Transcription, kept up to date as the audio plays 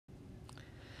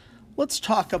let's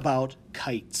talk about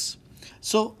kites.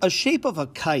 So a shape of a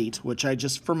kite, which I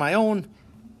just, for my own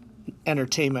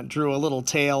entertainment, drew a little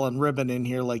tail and ribbon in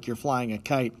here like you're flying a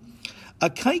kite. A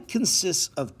kite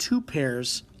consists of two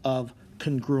pairs of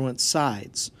congruent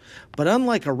sides. But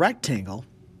unlike a rectangle,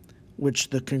 which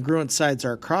the congruent sides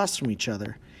are across from each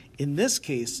other, in this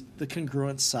case, the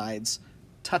congruent sides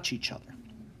touch each other.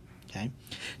 Okay?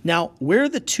 Now, where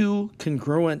the two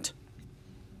congruent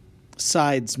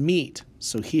sides meet,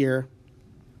 so here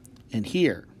and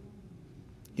here,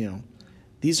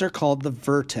 these are called the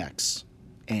vertex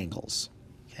angles.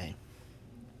 Okay?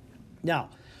 Now,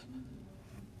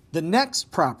 the next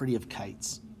property of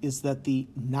kites is that the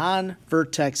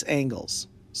non-vertex angles,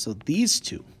 so these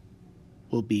two,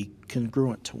 will be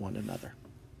congruent to one another.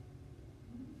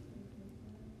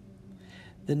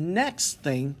 The next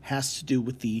thing has to do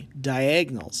with the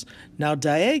diagonals. Now,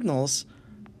 diagonals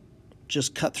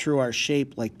just cut through our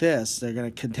shape like this. They're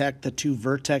going to connect the two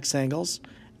vertex angles,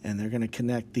 and they're going to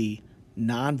connect the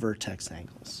non-vertex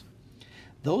angles.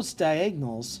 Those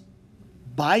diagonals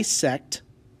bisect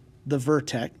the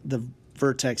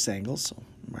vertex angles, so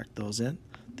mark those in.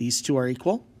 These two are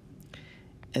equal,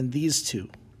 and these two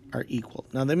are equal.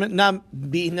 Now, they may not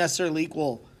be necessarily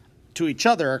equal to each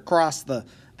other across the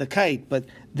kite, but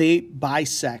they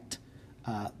bisect,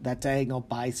 that diagonal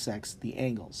bisects the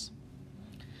angles.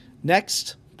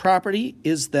 Next property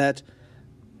is that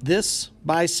this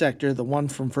bisector, the one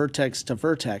from vertex to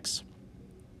vertex,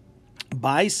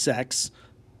 bisects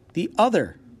the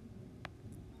other.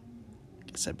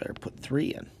 I guess I better put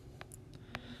 3 in.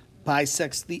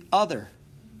 Bisects the other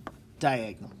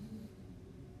diagonal.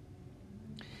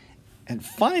 And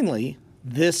finally,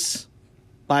 this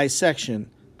bisection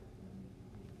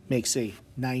makes a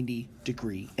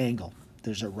 90-degree angle.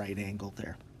 There's a right angle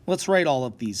there. Let's write all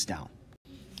of these down.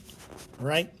 All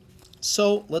right,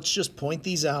 so let's just point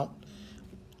these out.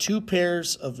 Two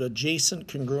pairs of adjacent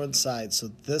congruent sides. So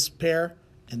this pair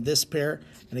and this pair.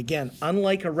 And again,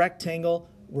 unlike a rectangle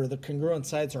where the congruent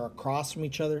sides are across from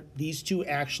each other, these two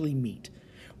actually meet.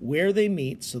 Where they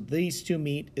meet, so these two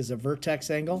meet, is a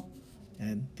vertex angle,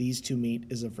 and these two meet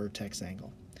is a vertex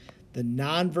angle. The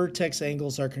non-vertex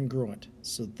angles are congruent,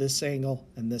 so this angle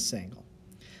and this angle.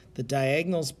 The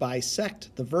diagonals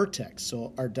bisect the vertex,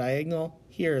 so our diagonal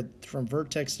here from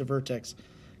vertex to vertex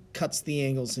cuts the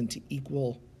angles into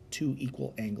two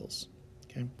equal angles.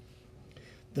 Okay.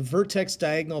 The vertex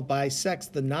diagonal bisects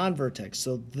the non-vertex,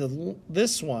 so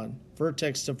this one,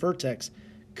 vertex to vertex,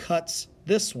 cuts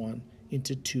this one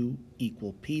into two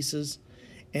equal pieces,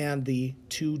 and the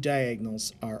two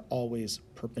diagonals are always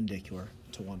perpendicular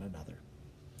to one another.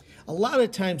 A lot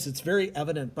of times it's very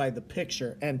evident by the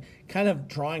picture, and kind of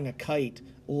drawing a kite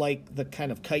like the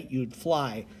kind of kite you'd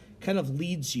fly kind of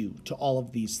leads you to all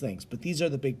of these things, but these are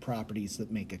the big properties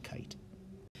that make a kite.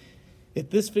 If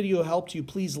this video helped you,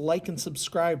 please like and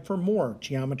subscribe for more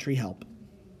geometry help.